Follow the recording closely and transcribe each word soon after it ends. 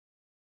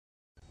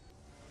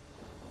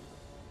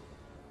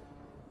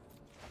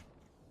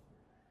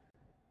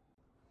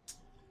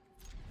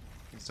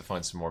Needs to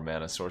find some more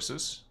mana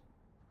sources.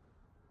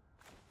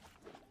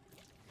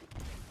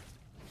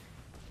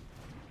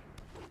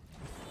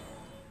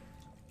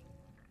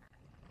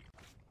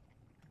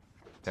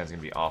 Sounds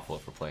gonna be awful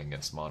if we're playing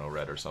against mono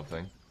red or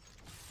something.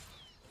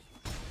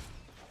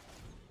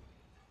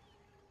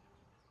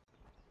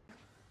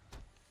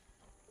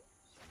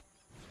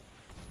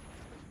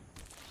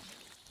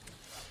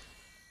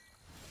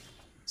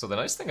 So the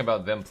nice thing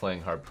about them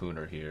playing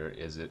Harpooner here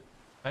is it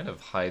kind of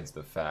hides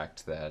the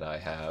fact that I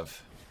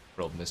have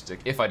Frilled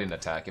Mystic. If I didn't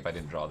attack, if I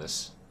didn't draw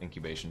this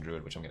Incubation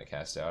Druid, which I'm going to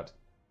cast out.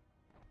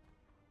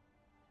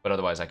 But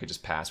otherwise I could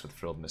just pass with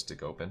Frilled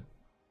Mystic open.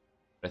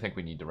 But I think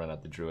we need to run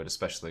out the Druid,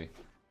 especially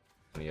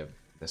when we have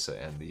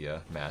Nissa and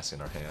the Mass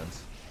in our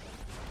hands.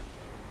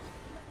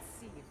 Let's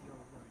see if you're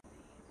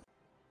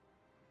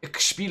worthy. Ich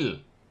spiel!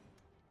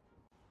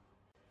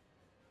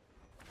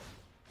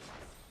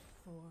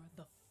 For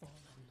the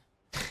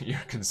fallen. You're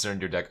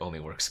concerned your deck only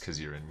works because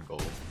you're in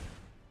gold.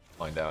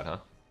 Find out, huh?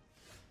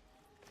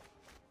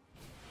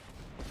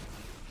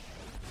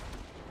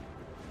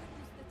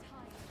 Use the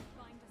tide to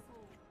bind us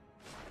all.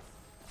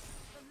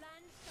 The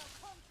land shall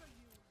conquer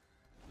you.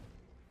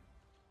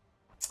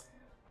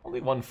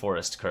 Only one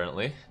forest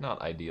currently.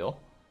 Not ideal.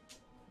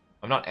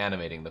 I'm not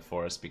animating the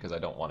forest because I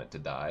don't want it to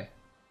die.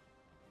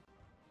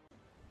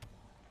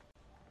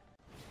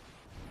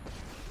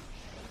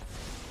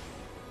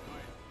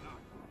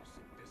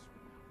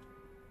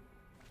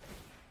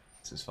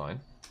 This is fine.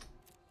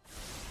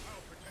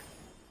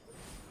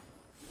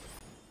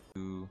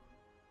 Ooh.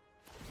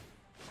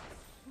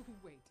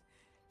 Wait,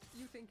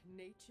 you think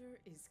nature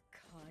is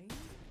kind?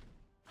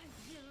 I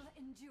will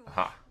endure.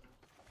 Aha.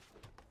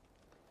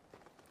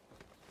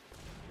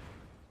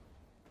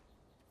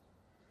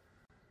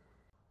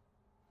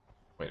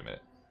 Wait a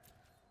minute.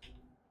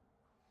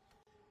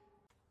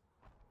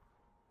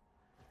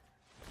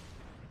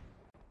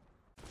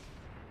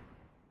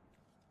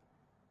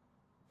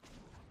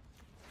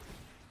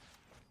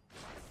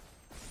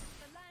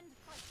 The land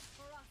fights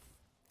for us.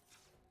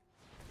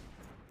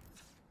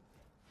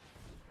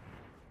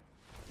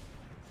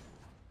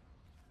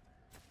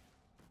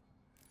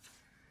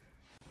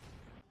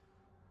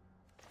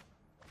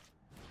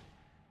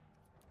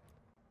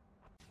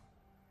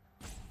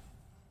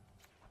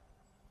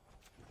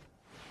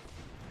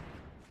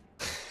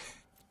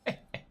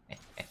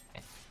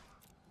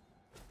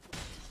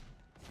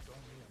 It's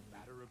only a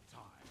matter of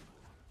time.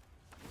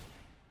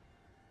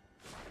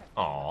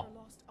 Aw. Ever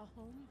lost a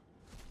home?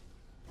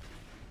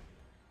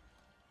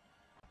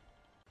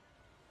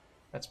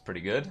 That's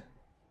pretty good.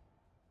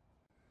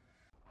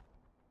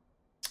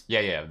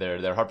 Yeah,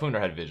 their Harpooner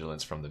had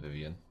Vigilance from the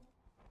Vivian.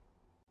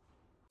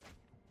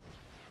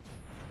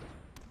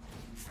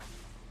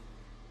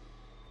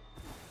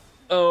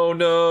 Oh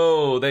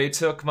no, they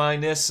took my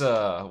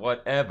Nissa.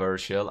 Whatever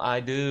shall I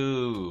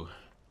do?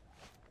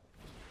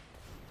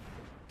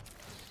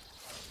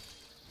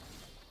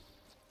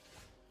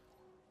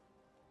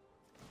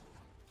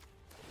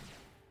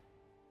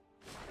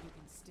 You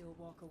can still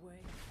walk away.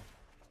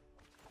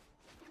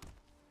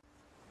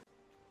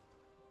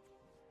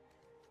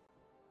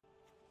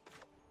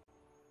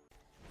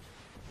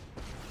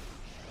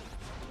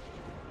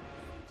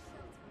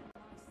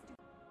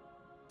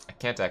 I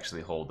can't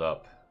actually hold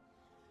up.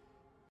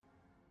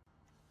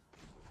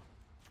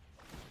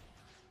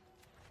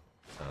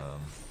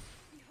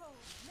 Behold,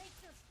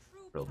 nature's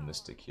true Frilled power.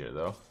 Mystic here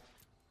though.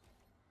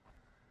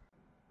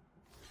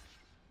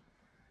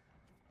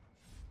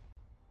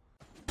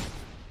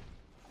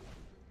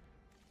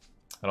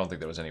 I don't think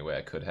there was any way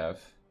I could have.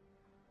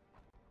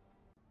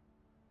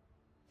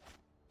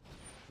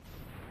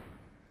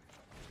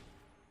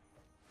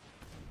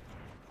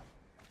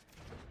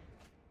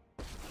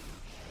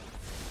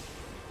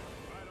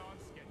 Right on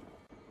schedule.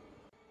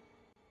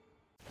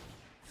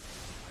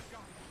 I've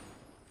got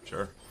it.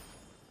 Sure.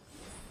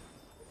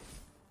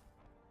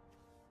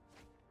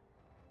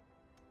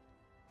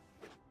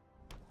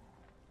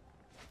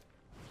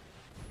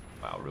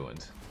 Wow,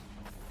 ruined.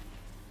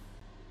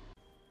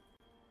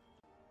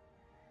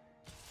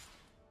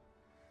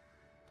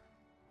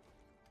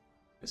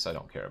 This I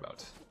don't care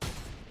about.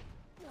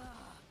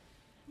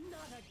 Not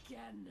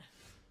again.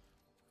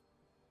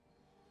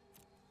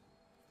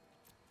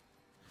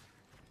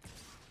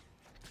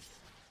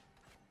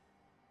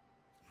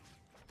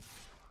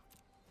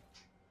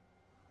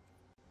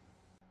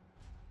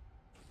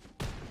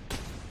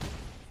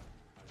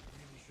 I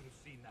really should have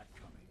seen that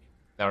coming.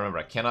 Now remember,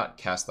 I cannot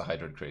cast the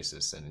Hydroid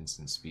Krasis and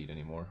instant speed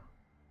anymore.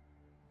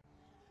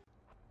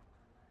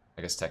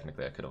 I guess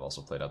technically I could have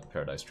also played out the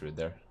Paradise Druid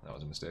there. That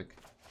was a mistake.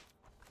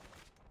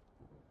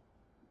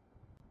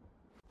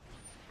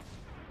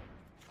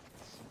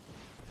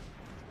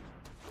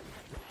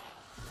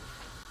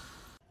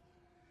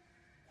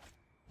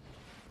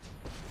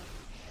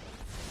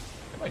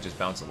 I might just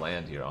bounce a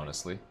land here,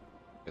 honestly.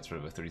 Gets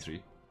rid of a 3-3.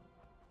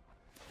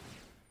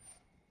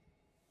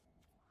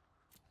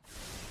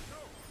 No,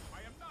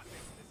 I am not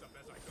making this up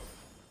as I go.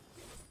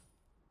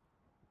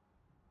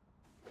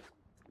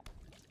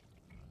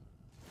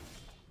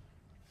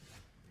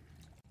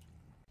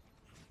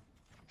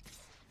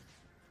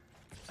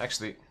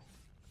 Actually,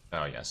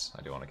 oh yes,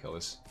 I do want to kill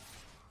this.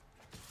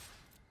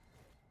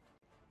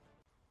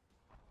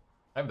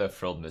 I have the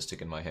Frilled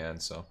Mystic in my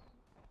hand, so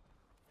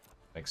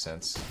makes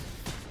sense.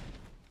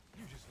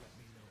 You just let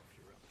me know if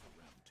you're up for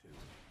round 2.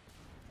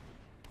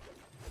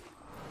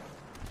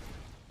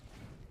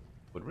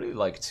 Would really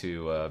like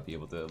to be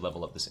able to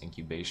level up this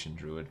Incubation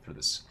Druid for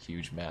this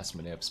huge mass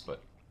manips,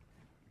 but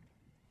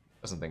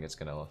doesn't think it's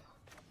gonna.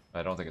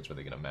 I don't think it's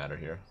really gonna matter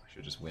here. We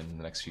should just win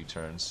the next few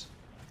turns.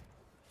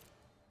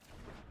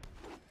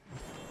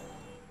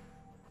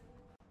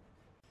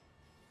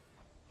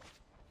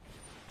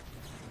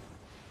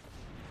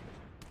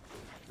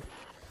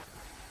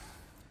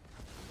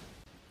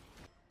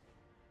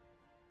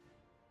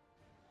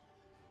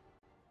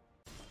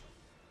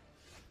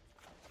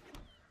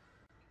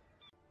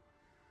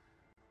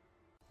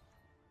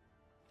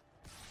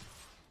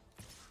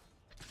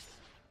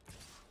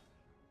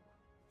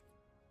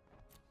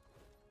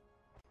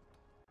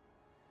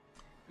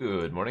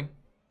 Good morning.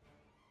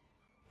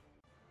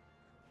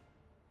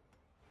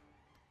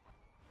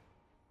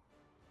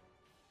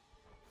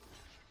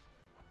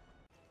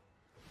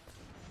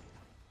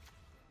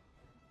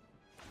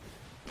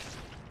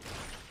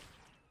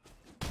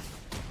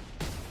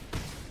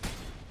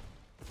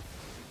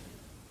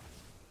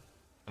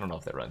 I don't know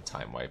if they run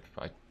Time Wipe.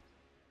 I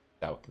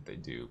doubt that they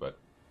do, but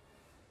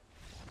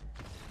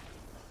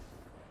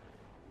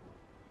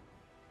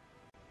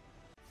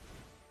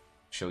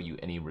show you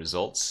any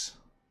results?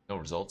 No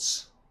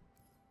results.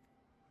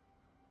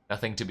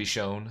 Nothing to be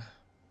shown.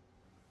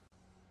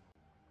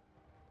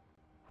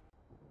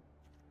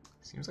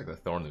 Seems like the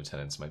Thorn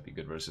Lieutenants might be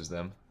good versus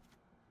them.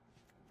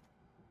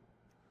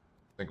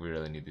 I think we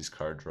really need these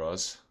card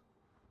draws.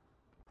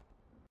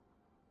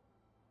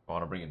 I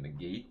want to bring in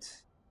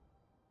Negate.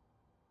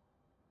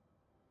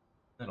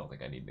 I don't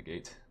think I need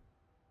Negate.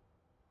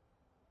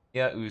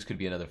 Yeah, Ooze could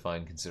be another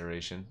fine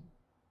consideration.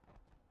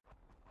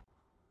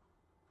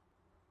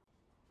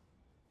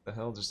 What the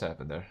hell just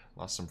happened there?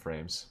 Lost some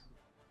frames.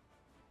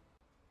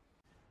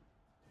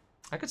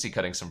 I could see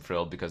cutting some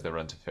Frilled because they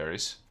run to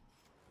fairies.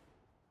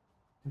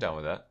 I'm down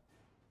with that.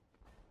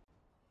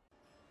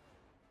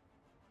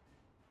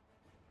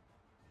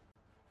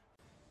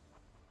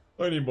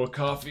 I need more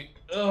coffee.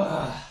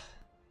 Ugh.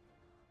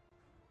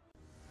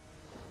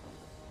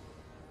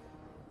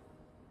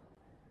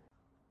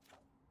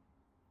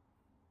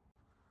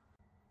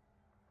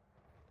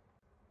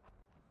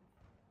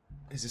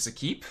 Is this a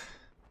keep?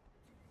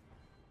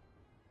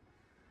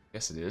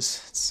 Yes, it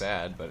is. It's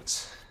sad, but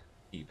it's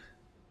a keep.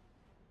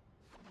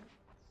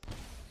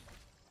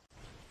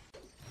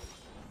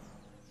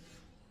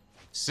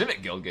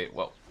 Civic Guildgate.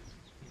 Whoa.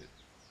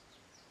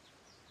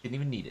 Didn't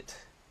even need it.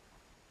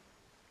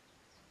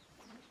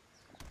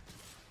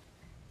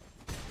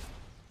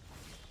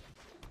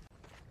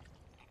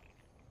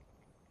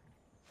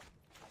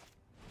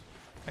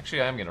 Actually,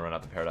 I am going to run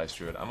out the Paradise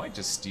Druid. I might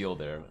just steal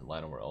their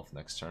Llanowar Elf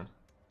next turn.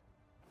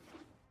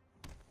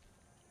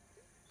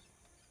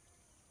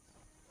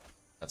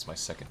 That's my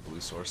second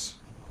blue source.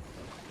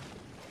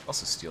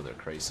 Also steal their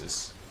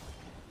Krasis.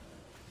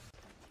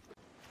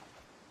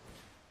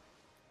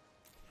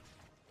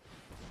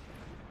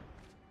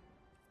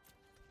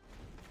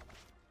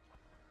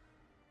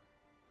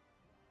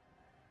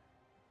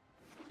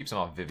 Keeps him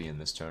off Vivian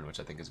this turn, which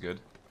I think is good.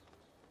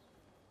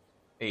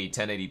 Hey,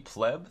 1080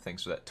 Pleb,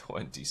 thanks for that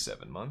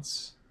 27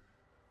 months.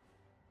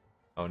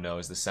 Oh no,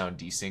 is the sound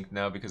desynced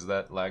now because of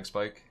that lag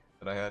spike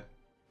that I had?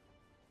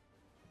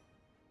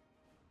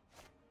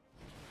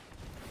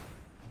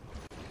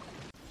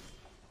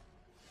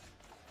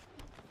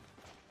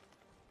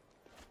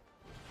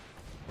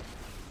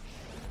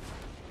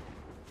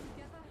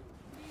 Together,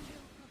 we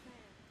will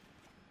prevail.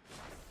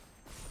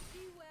 Be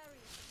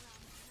wary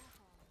around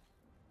Nehal.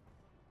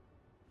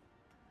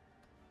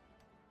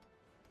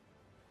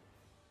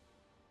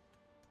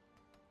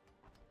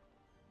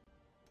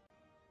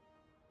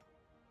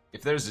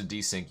 If there's a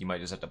desync, you might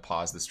just have to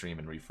pause the stream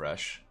and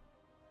refresh.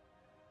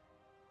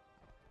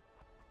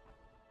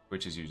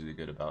 Which is usually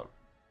good about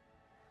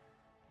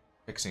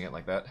fixing it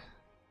like that.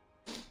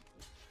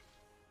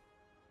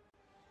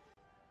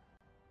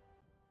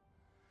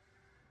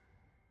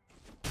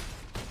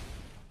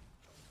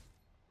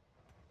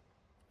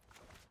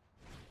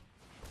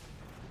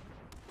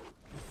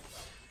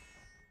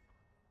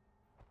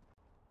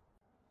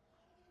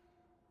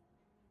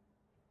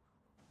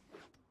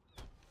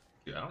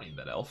 Dude, I don't need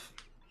that elf.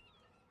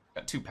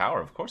 Got 2 power,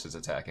 of course it's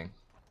attacking.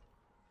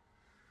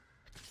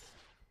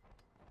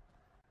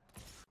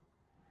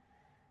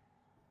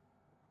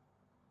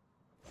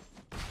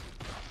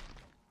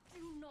 Do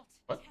not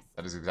What? test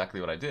That is exactly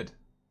what I did.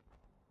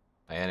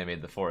 I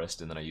animated the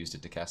forest and then I used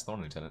it to cast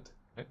Thorn Lieutenant.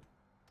 Right?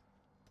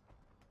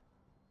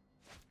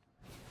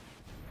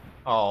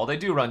 Oh, they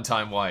do run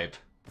Time Wipe.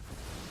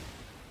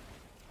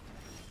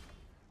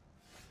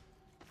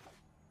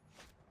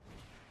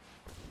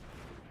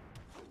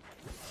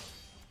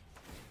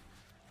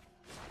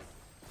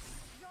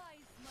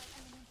 rise, my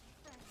elemental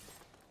friend.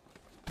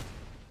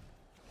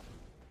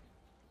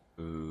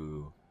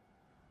 Ooh.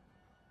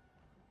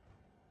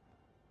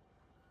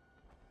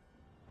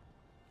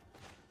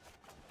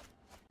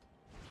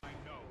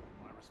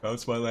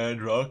 Bounce my land,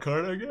 draw a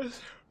card, I guess.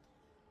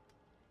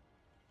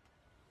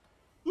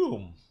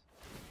 Boom.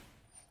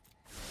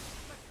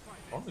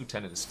 Our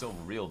lieutenant is still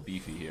real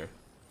beefy here.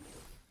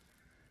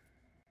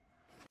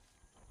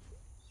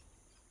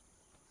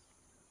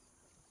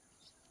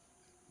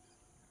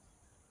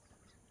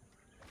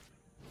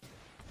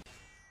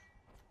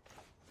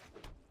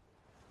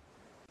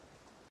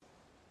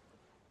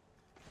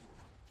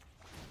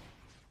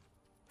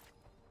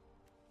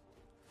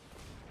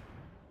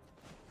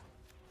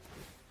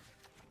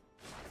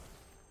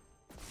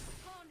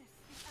 Harness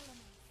the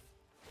elements.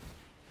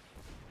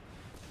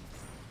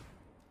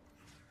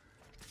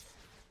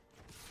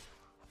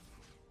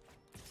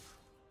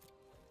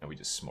 Now we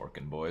just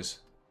smorking, boys.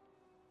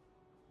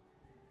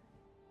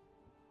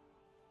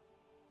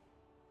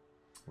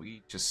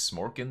 We just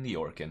smorking the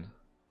orkin.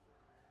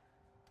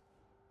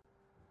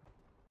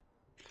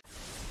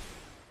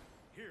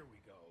 Here we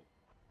go.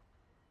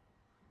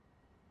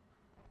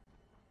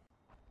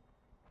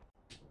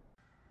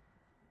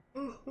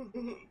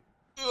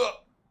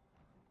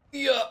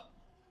 Yeah.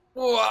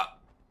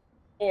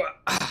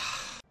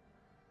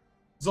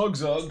 Zug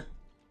zug.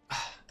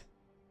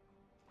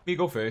 Me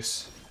go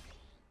face.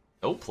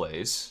 No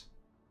plays.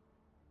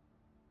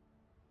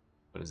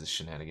 What is this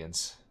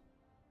shenanigans?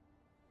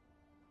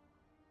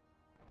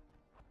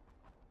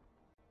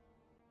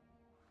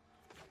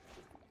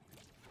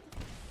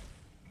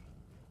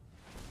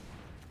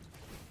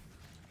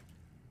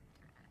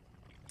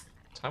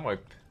 Time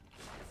wipe.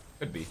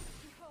 Could be.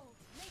 Behold,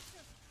 nature's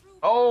true.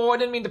 Oh, I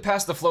didn't mean to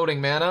pass the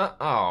floating mana.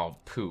 Oh,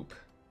 poop.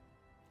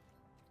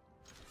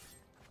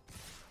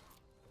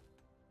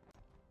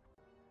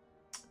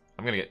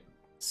 I'm gonna get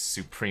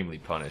supremely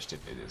punished if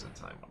it is a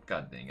time wipe.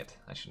 God dang it.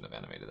 I shouldn't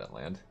have animated that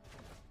land.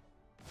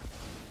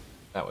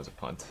 That was a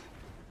punt.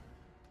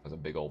 That was a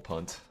big old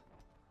punt.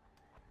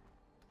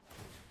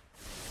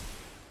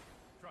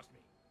 Trust me,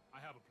 I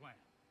have a plan.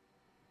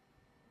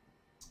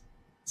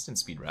 Instant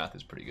speed wrath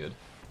is pretty good.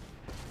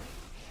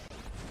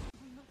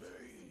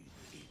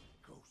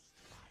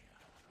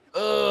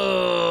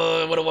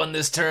 I would have won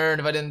this turn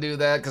if I didn't do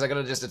that, because I could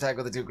have just attacked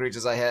with the two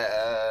creatures I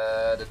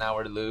had, and now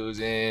we're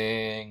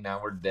losing.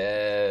 Now we're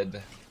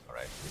dead. All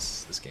right,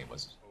 this game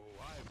was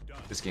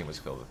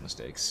filled with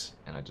mistakes,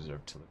 and I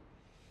deserve to lose.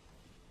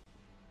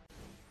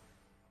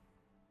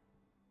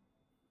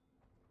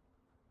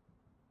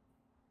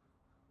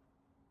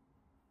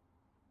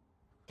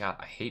 God,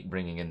 I hate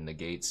bringing in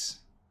negates.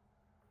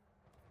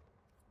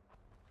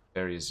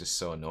 Barry is just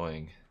so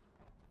annoying.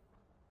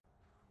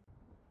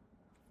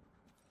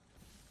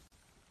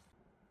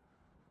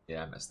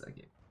 Yeah, I messed that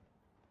game.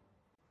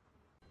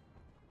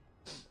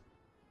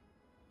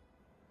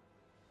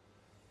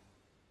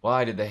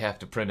 Why did they have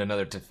to print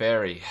another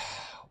Teferi?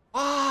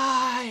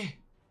 Why?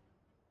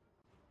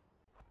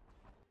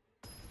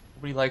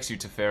 Nobody likes you,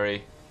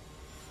 Teferi.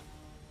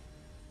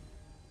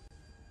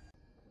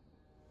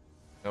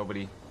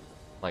 Nobody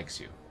likes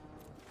you.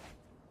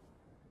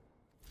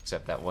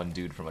 Except that one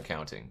dude from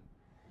accounting.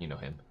 You know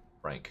him,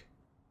 Frank.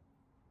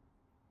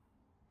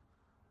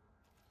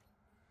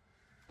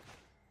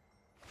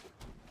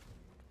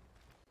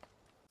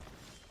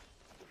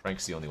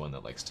 Frank's the only one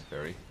that likes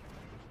Teferi.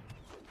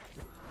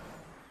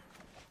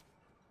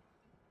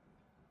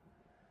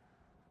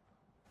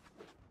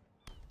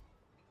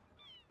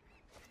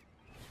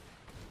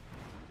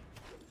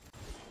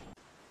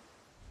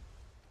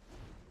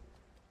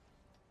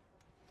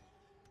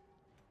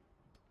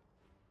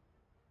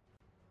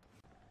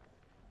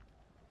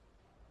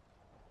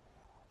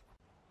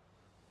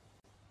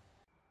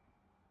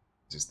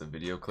 Just the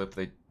video clip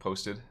they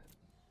posted.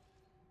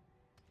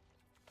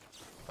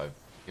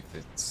 If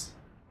it's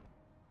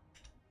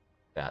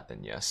that,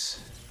 then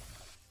yes.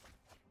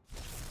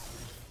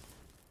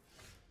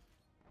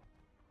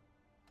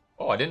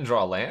 Oh, I didn't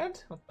draw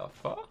land? What the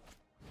fuck?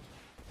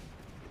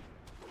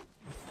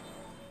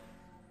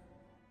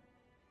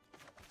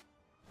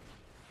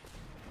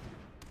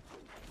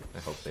 I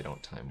hope they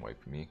don't time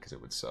wipe me, because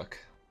it would suck.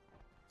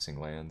 Missing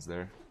lands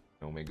there.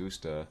 No me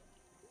gusta.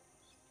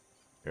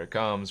 Here it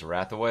comes,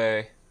 Wrath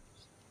away.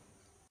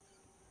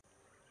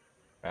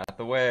 Wrath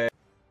away.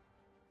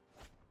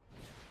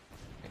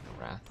 Ain't no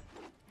Wrath.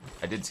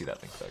 I did see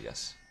that link though,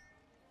 yes.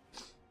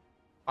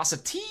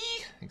 Asati!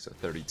 I think so,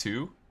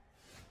 32.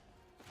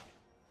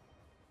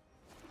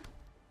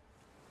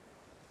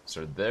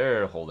 So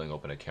they're holding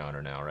open a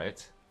counter now,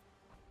 right?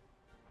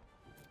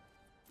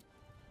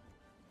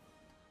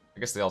 I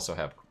guess they also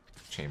have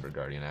Chamber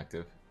Guardian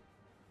active.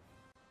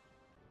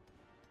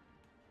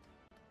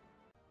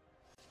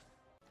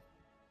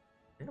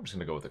 I think I'm just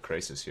gonna go with the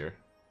Crisis here.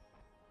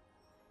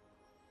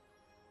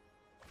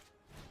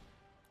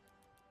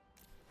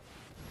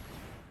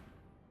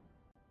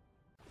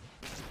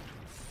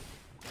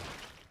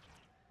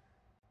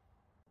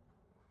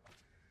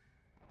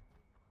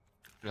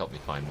 Should help me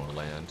find more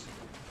land.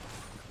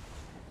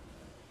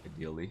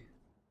 Ideally.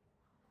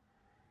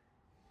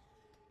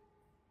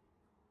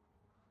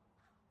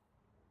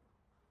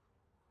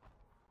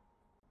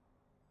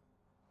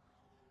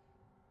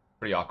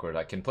 Pretty awkward.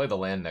 I can play the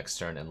land next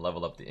turn and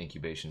level up the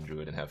Incubation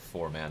Druid and have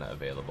 4 mana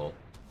available.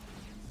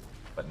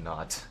 But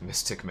not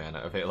Mystic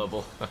mana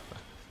available.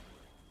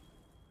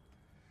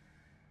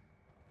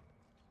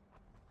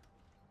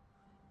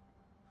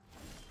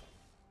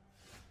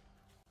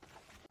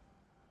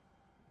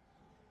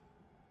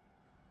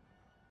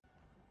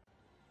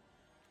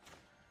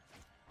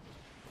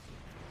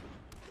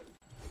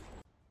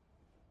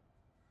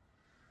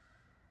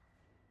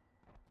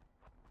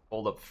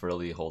 Hold up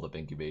Frilly, hold up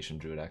Incubation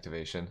Druid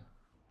activation.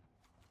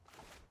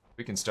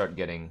 We can start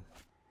getting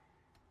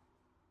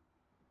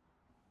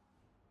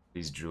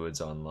these druids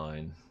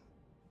online.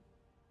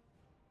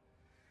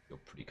 Feel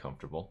pretty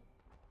comfortable.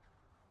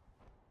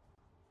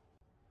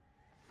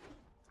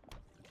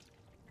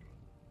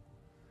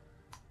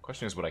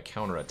 Question is, would I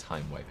counter a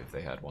time wipe if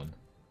they had one?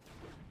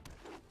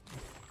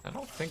 I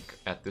don't think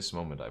at this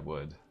moment I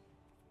would.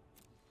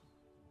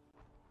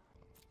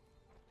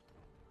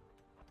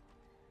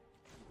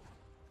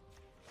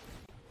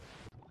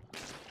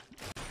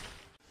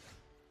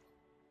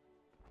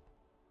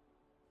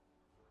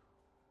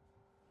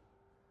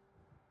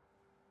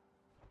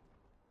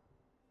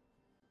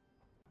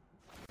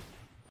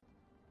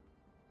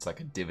 It's like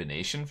a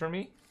divination for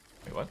me?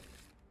 Wait, what?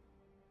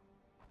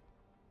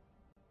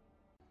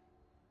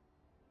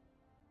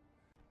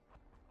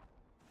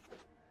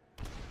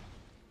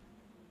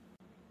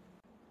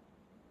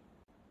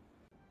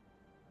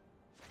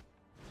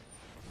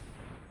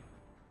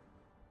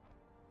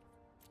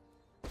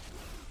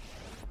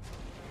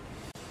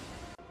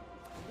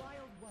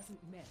 Wild wasn't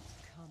meant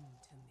to come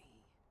to me.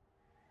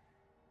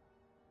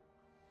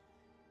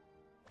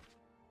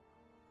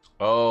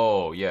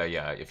 Oh, yeah,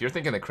 yeah. If you're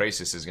thinking the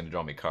Krasis is going to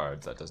draw me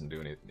cards, that doesn't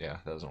do any... Yeah,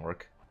 that doesn't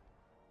work.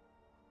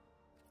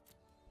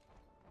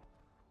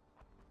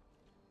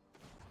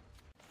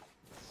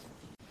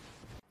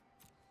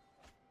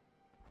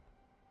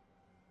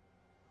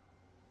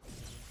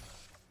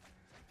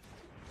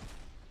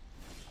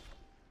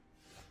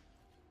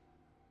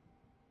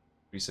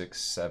 Three, 6,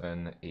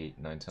 7,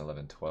 8, 9, 10,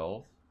 11,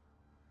 12.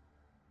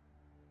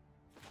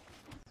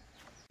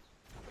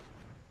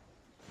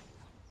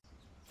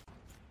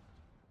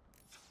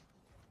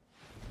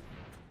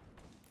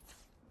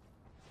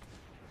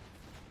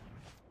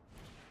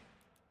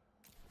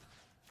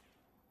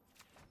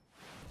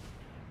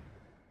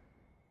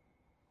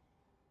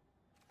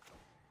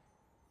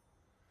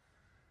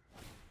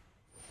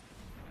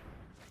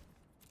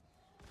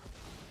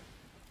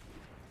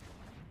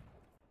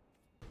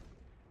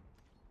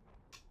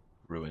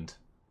 Ruined.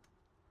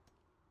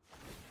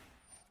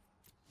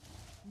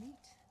 Meet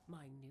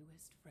my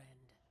newest friend.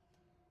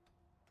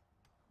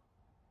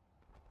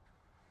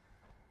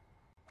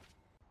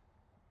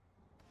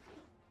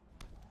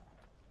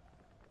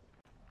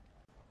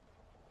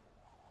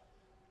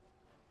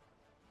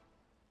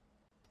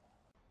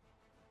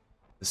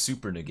 The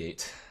super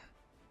negate.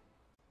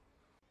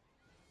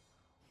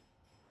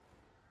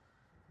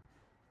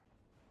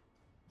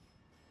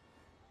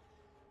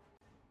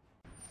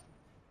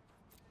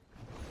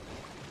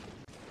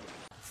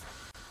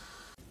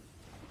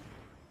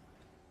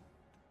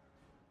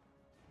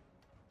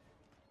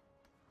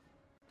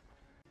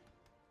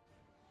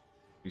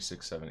 Three,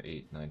 6, 7,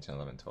 8, 9, 10,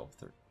 11, 12,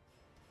 13.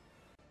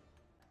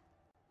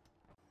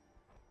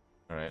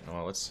 Alright,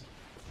 well, let's...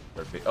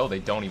 Oh, they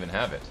don't even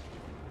have it.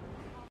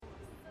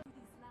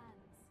 These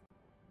lands.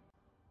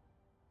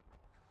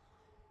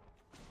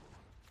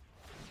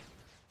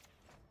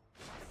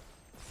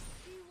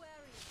 Be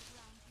wary of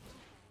ground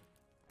control.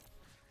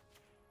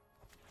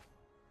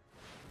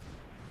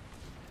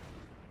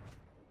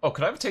 Oh,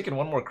 could I have taken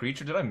one more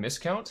creature? Did I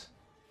miscount?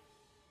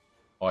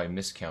 Oh, I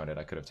miscounted.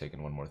 I could have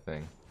taken one more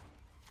thing.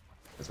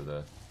 Because of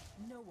the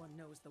No one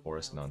knows the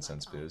forest wilds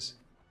nonsense like I biz. do.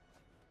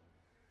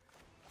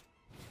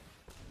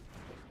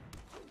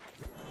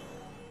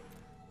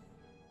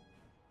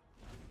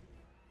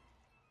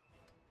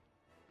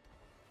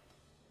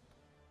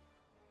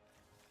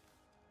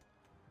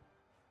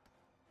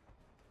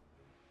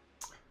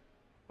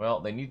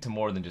 Well, they need to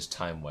more than just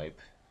time wipe.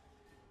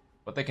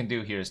 What they can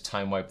do here is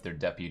time wipe their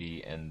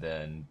deputy and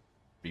then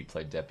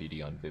replay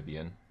deputy on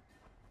Vivian.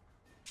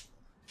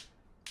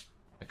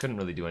 I couldn't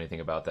really do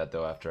anything about that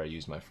though after I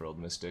used my Frilled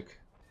Mystic.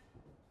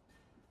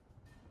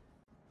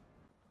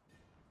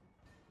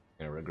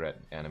 I'm gonna regret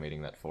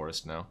animating that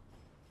forest now.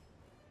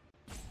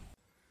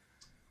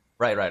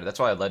 Right, right. That's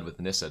why I led with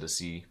Nissa to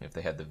see if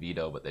they had the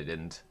veto, but they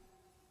didn't.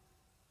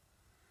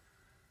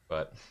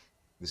 But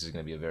this is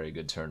gonna be a very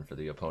good turn for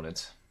the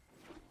opponent.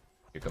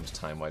 Here comes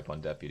time wipe on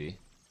deputy.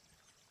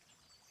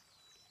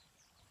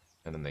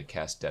 And then they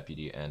cast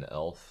deputy and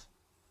elf.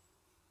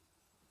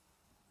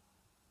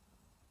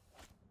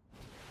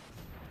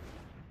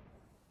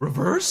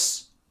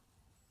 Reverse?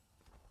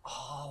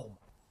 Oh,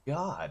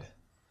 God.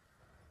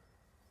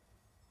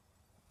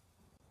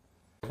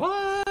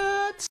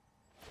 What?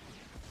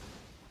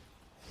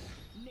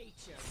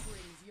 Nature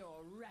brings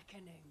your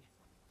reckoning.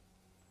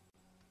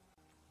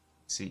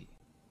 See.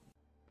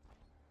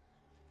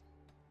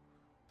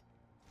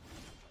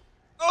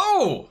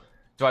 Oh!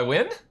 Do I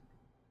win?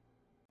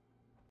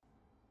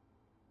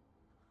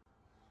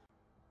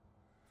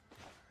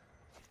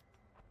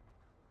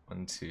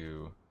 1,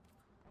 2,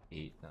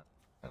 8, 9,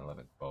 10,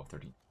 11, 12,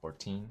 13,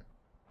 14.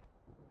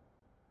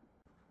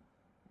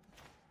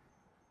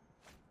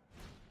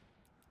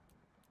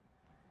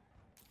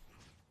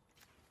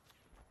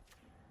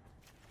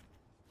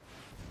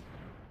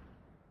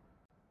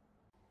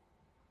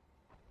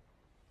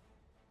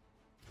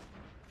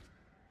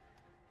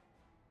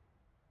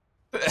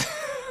 The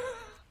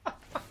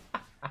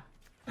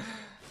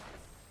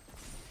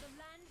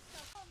land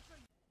shall conquer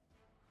you.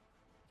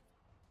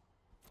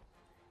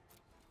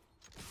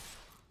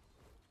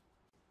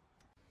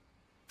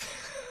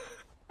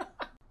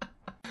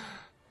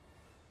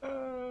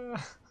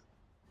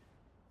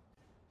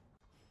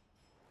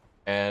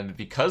 And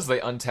because they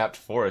untapped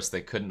forest,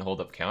 they couldn't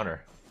hold up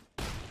counter.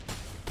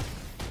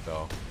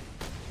 So,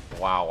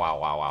 wow, wow,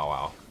 wow, wow,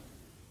 wow.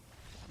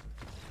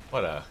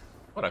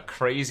 What a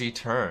crazy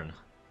turn.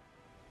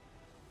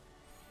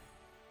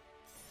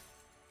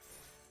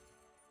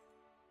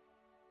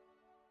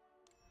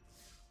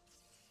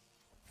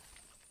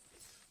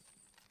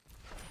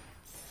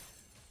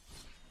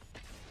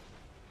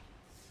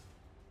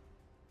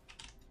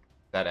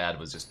 That ad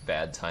was just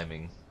bad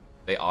timing.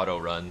 They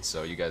auto-run,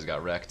 so you guys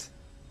got wrecked.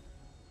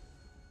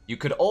 You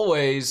could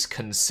always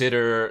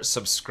consider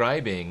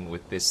subscribing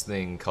with this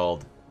thing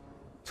called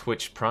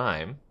Twitch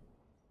Prime.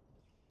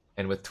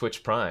 And with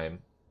Twitch Prime,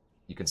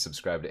 you can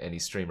subscribe to any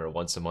streamer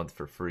once a month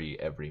for free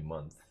every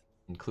month,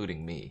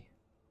 including me.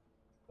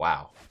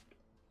 Wow.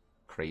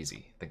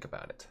 Crazy. Think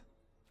about it.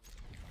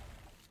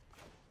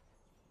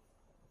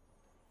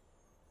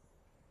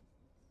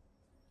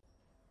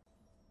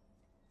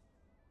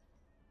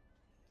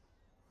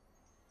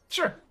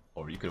 Sure.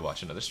 Or you could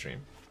watch another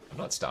stream. I'm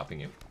not stopping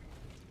you.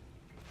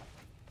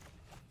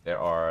 There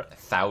are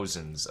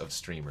thousands of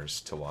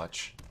streamers to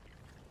watch.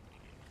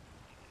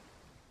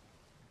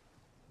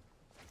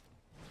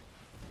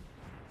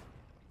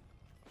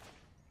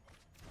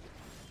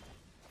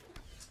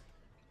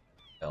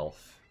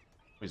 Elf.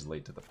 Always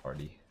late to the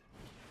party.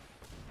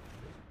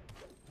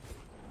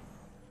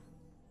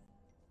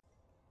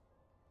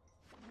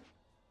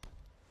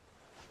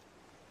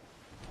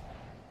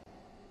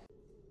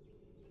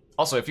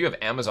 Also, if you have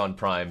Amazon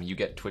Prime, you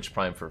get Twitch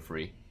Prime for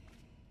free.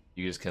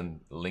 You just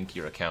can link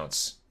your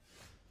accounts.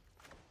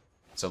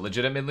 So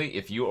legitimately,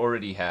 if you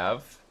already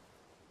have...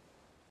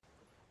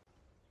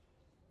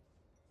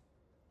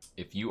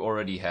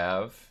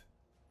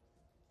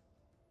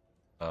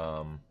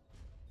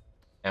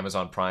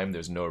 Amazon Prime,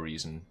 there's no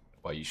reason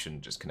why you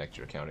shouldn't just connect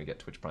your account and get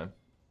Twitch Prime.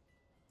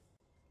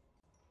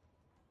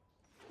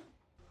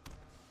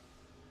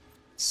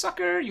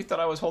 Sucker, you thought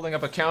I was holding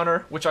up a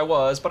counter, which I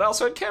was, but I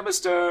also had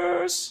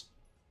chemisters!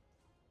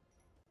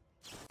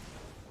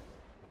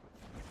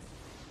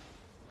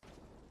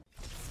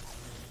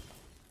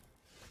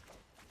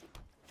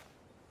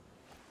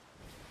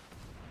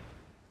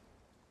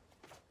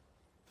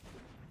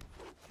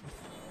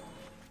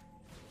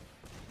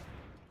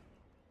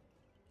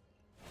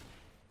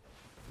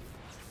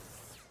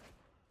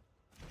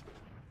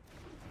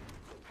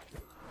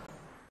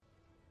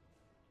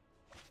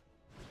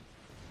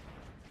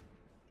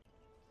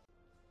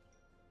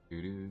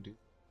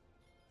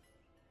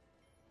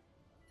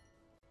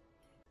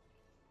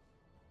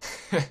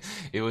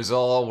 It was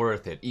all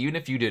worth it. Even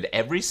if you did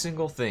every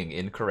single thing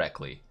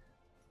incorrectly,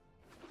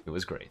 it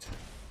was great.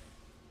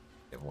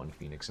 They have one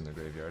Phoenix in the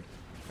graveyard.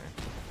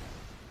 Okay.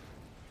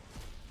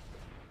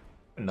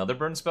 Another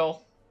burn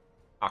spell?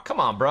 Aw, come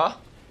on, bruh.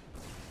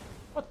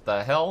 What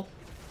the hell?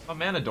 My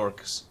mana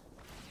dorks.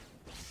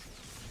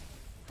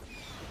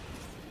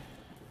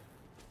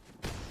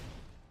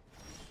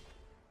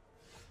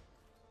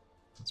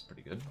 That's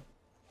pretty good.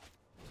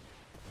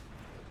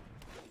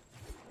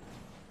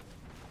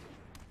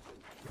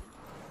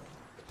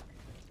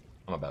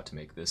 I'm about to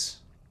make this.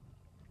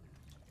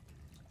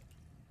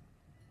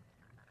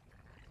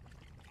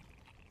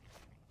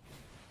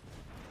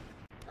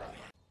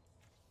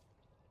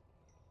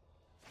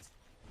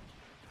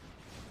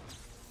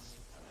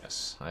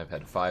 Yes, I've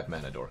had 5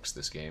 mana dorks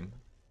this game.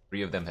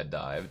 3 of them had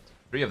died.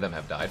 3 of them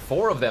have died.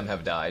 4 of them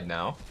have died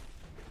now.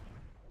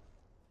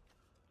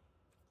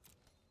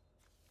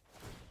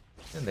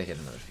 And they hit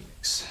another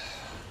Phoenix.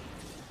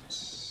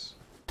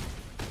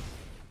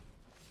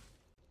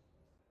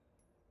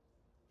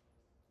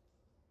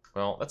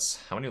 Well, that's...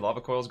 how many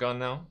lava coils gone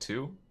now?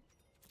 2?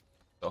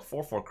 So a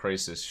 4/4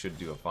 Crisis should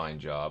do a fine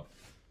job.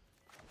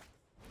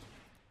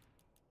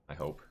 I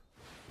hope.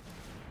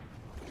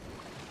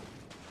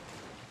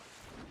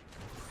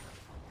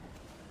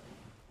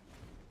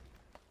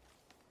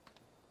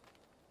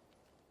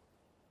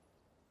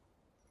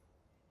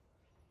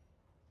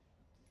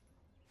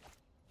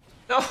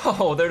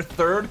 No, their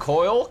 3rd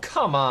coil?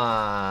 Come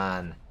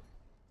on!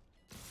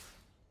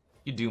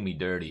 You do me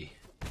dirty.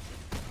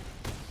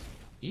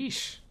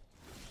 Yeesh.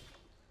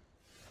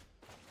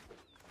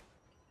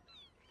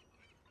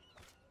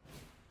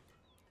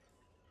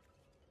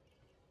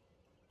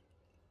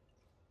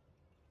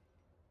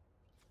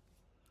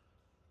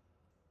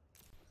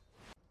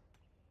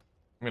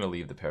 I'm gonna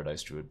leave the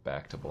Paradise Druid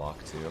back to block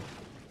too.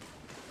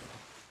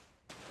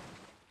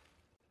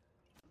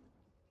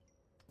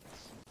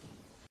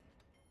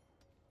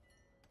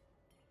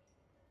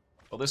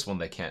 Well, this one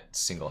they can't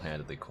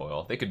single-handedly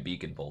coil. They could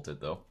beacon bolt it,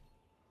 though.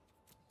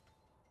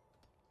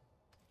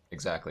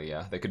 Exactly,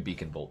 yeah. They could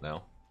beacon bolt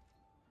now.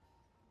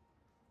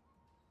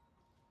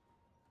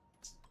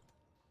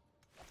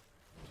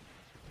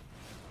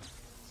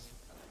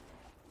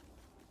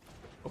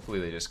 Hopefully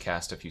they just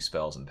cast a few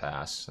spells and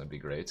pass. That'd be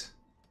great.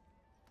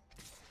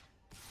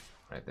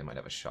 Right, they might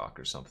have a shock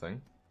or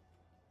something.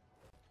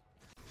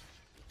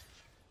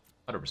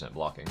 100%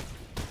 blocking.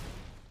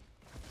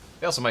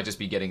 They also might just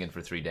be getting in for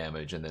 3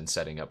 damage and then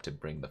setting up to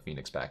bring the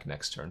Phoenix back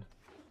next turn.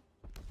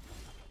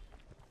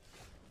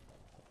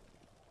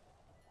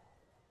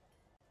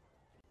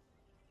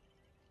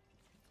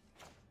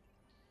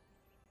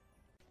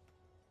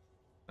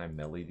 Can I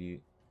melody?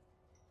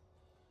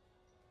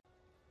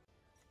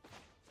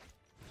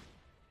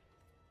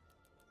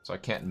 So I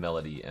can't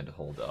melody and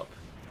hold up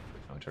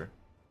the counter.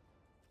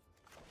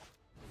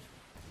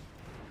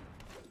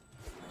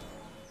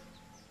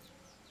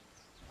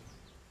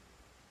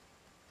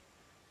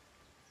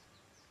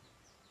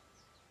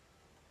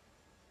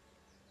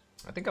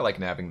 I think I like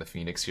nabbing the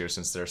Phoenix here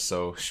since they're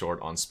so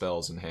short on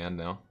spells in hand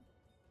now.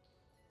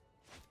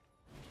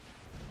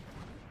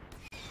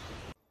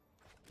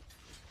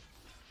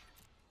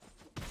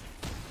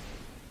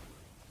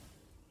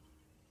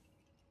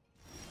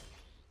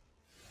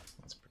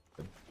 That's pretty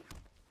good.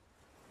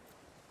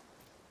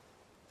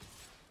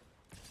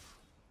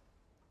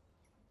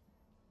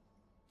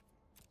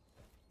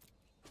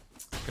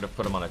 Could have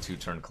put him on a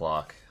 2-turn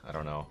clock. I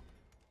don't know.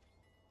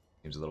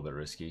 Seems a little bit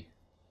risky.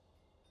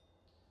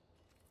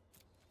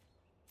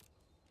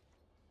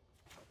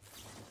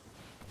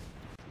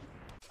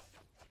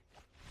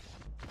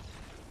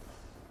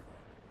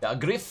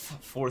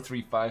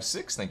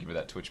 Griff4356, thank you for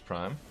that Twitch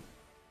Prime.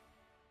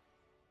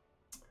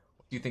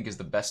 What do you think is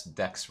the best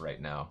decks right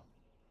now?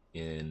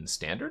 In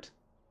Standard?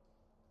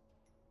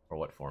 Or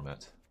what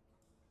format?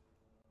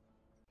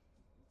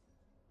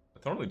 The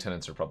Thorn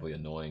Lieutenants are probably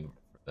annoying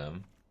for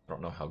them. I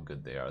don't know how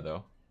good they are,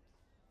 though.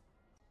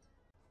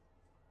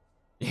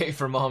 Yay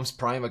for Mom's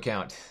Prime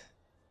account.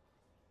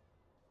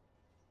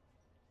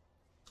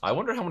 I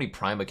wonder how many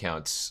Prime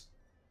accounts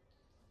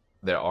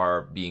there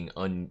are being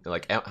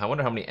I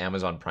wonder how many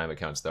Amazon Prime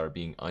accounts there are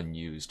being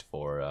unused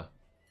for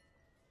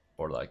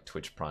like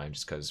Twitch Prime,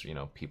 just because, you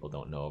know, people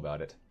don't know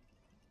about it.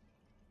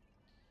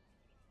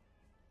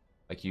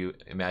 Like, you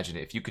imagine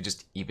if you could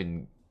just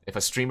if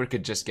a streamer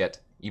could just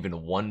get even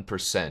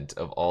 1%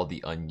 of all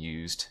the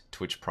unused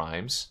Twitch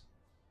Primes,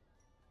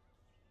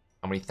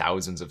 how many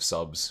thousands of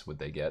subs would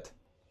they get?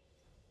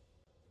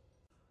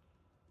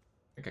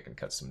 I think I can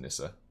cut some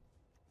Nissa.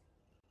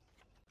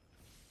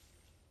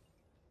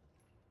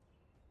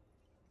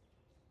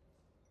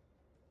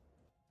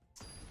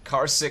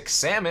 Carsick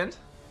Salmon.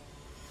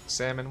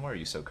 Salmon, why are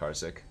you so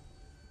carsick?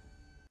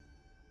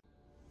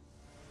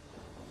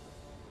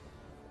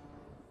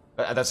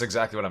 That's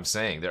exactly what I'm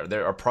saying.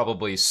 There are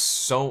probably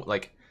so,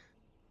 like,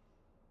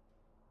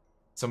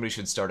 somebody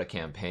should start a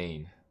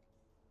campaign,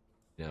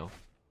 you know,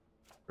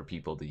 for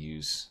people to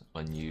use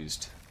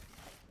unused.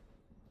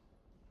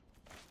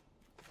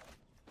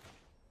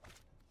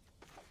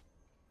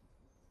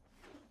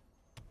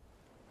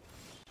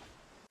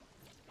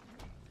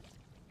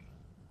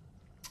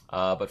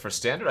 But for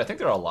Standard, I think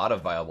there are a lot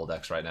of viable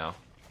decks right now.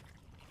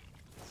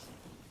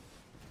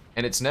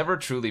 And it's never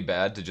truly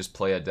bad to just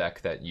play a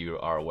deck that you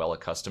are well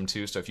accustomed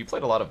to. So if you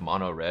played a lot of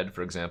mono red,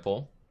 for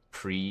example,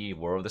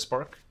 pre-War of the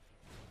Spark,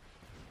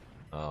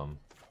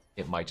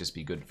 it might just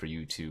be good for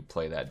you to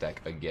play that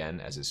deck again,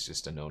 as it's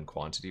just a known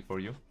quantity for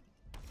you.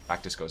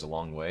 Practice goes a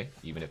long way,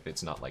 even if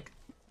it's not like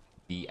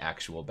the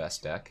actual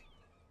best deck.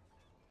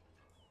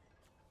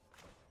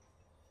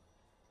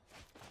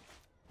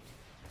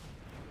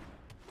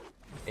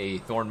 A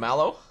Thorn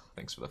Mallow,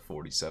 thanks for the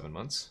 47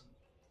 months.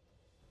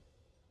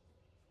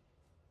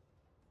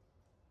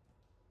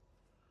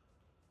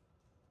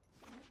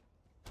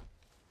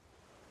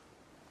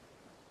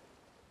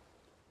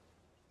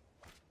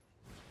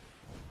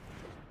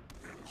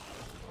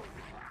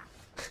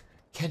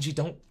 Kenji,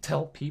 don't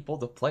tell people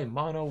to play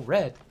mono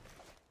red.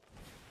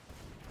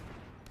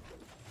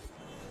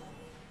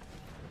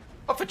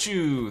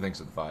 Upfachu, thanks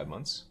for the 5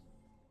 months.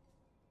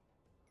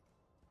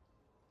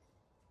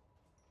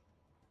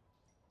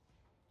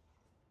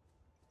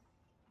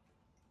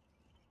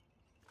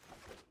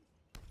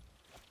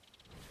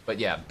 But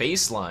yeah,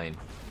 baseline.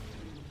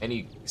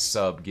 Any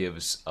sub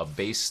gives a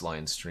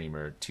baseline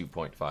streamer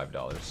 $2.5.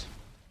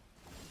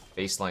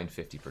 Baseline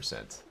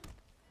 50%.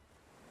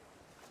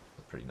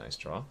 A pretty nice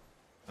draw.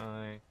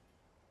 Oh,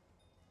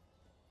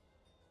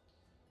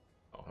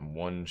 I'm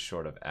 1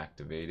 short of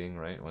activating,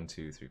 right? 1,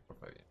 2, 3, 4,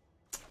 5, 8.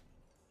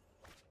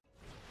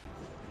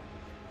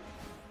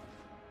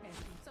 And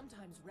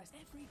sometimes rest.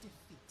 Every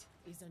defeat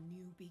is a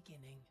new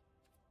beginning.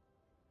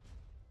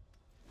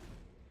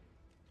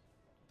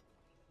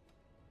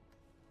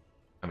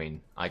 I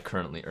mean, I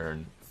currently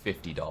earn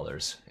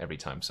 $50 every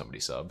time somebody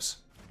subs,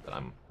 but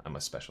I'm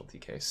a specialty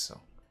case, so.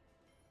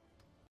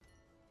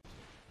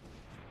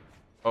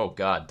 Oh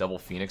god, double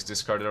Phoenix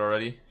discarded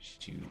already?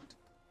 Shoot.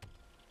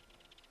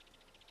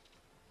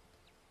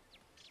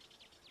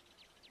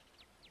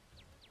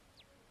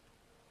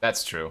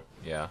 That's true,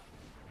 yeah.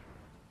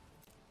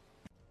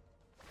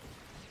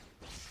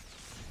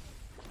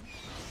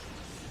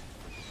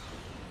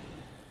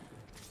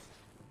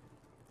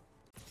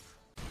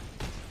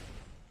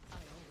 I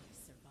always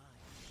survive.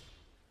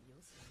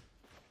 You'll see.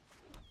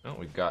 Oh,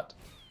 we've got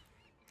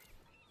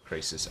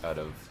Krasis out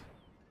of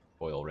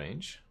oil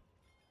range,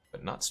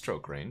 but not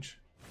stroke range.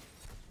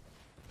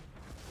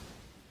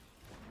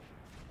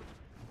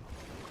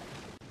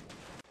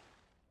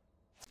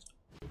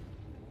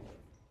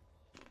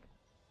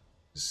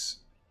 Is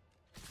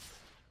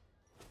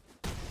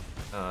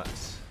not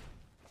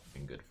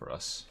been good for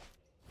us.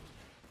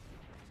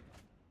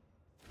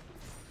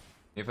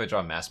 If I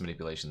draw mass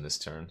manipulation this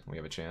turn, we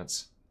have a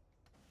chance.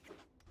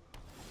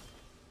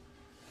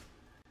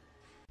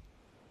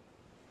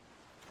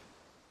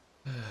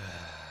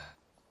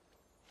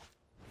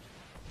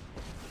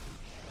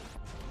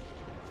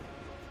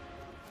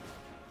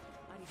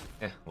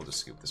 Yeah, we'll just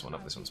scoop this one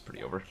up. This one's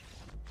pretty over.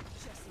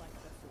 Just like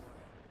before.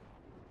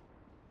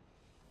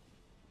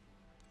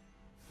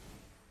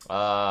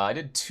 I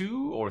did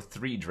 2 or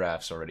 3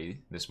 drafts already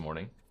this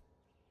morning.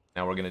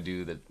 Now we're gonna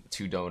do the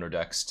 2 donor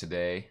decks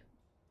today,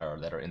 or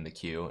that are in the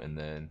queue, and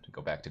then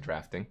go back to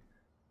drafting.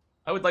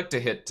 I would like to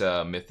hit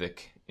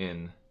Mythic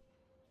in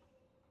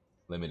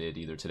Limited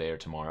either today or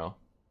tomorrow.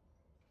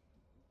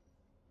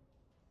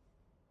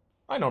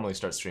 I normally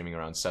start streaming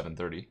around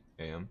 7:30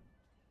 a.m.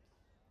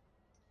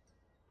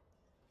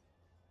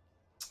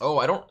 Oh,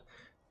 I don't...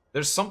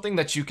 There's something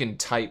that you can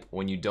type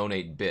when you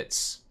donate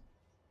bits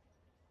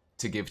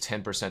to give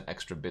 10%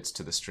 extra bits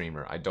to the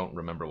streamer. I don't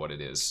remember what it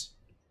is.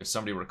 If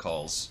somebody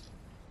recalls,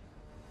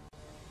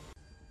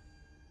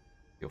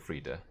 feel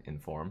free to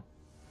inform.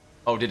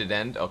 Oh, did it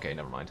end? Okay,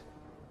 never mind.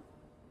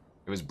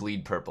 It was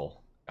Bleed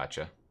Purple.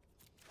 Gotcha.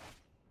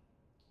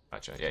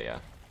 Gotcha, yeah.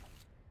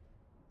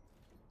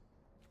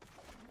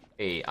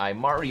 Hey, I'm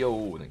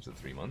Mario. Thanks for the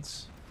 3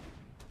 months.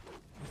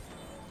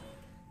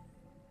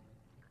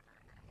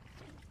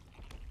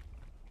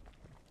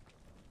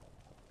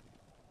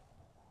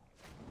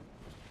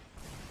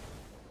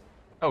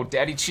 Oh,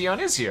 Daddy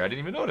Cheon is here. I didn't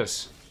even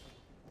notice.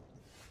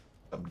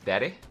 What's up,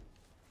 Daddy?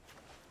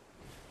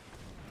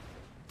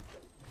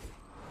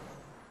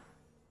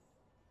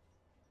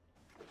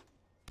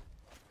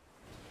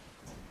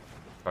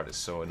 Card is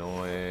so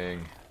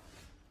annoying.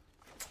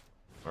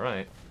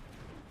 Alright.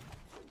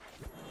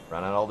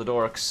 Run out all the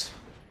dorks.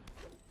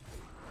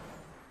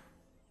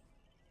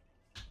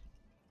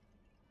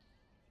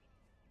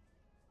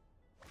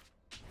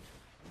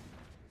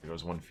 There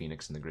goes one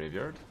Phoenix in the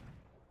graveyard.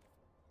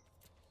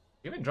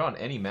 We haven't drawn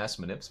any mass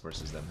manips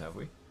versus them, have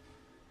we?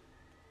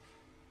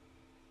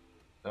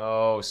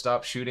 No,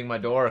 stop shooting my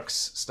dorks.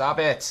 Stop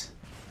it!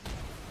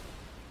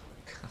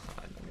 God,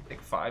 I'm gonna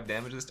take 5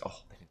 damage this.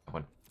 Oh, they didn't have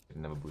one. They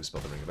didn't have a blue spell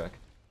to bring it back.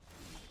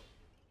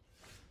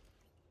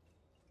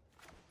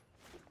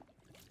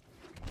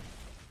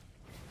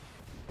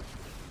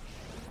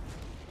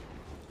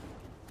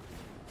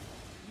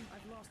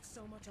 I've lost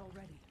so much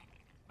already.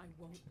 I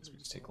won't So we lose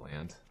just take more.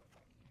 land.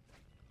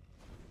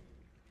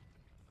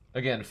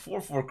 Again,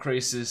 4/4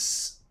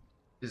 Krasis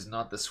is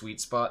not the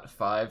sweet spot.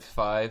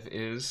 5/5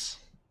 is,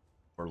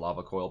 for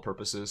lava coil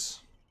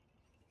purposes.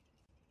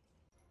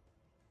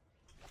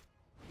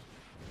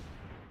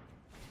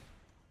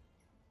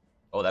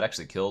 Oh, that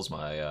actually kills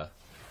my, Oh,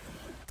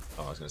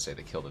 I was gonna say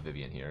they kill the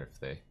Vivian here if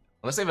they...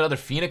 Unless they have another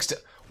Phoenix to...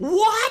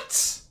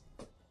 What?!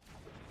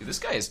 Dude, this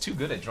guy is too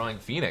good at drawing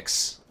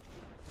Phoenix.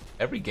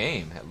 Every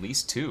game, at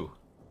least 2.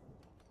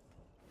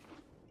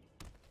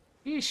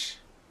 Yeesh.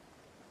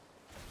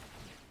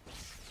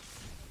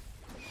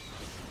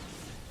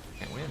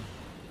 Can't win.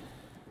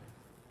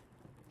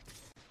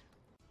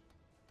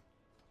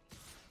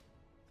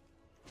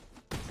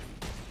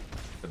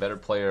 The better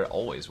player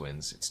always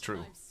wins. It's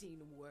true. I've seen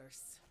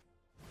worse.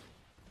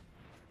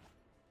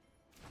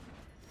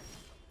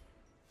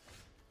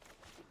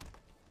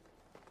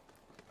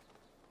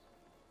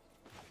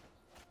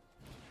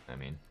 I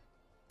mean...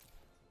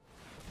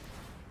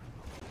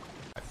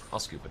 I'll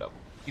scoop it up.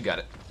 You got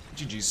it.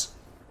 GG's.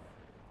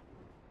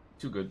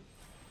 Too good.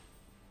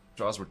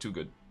 Draws were too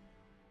good.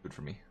 Good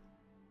for me.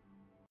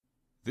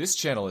 This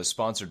channel is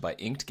sponsored by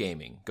Inked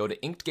Gaming. Go to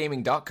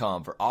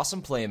inkedgaming.com for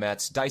awesome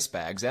playmats, dice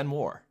bags, and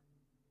more.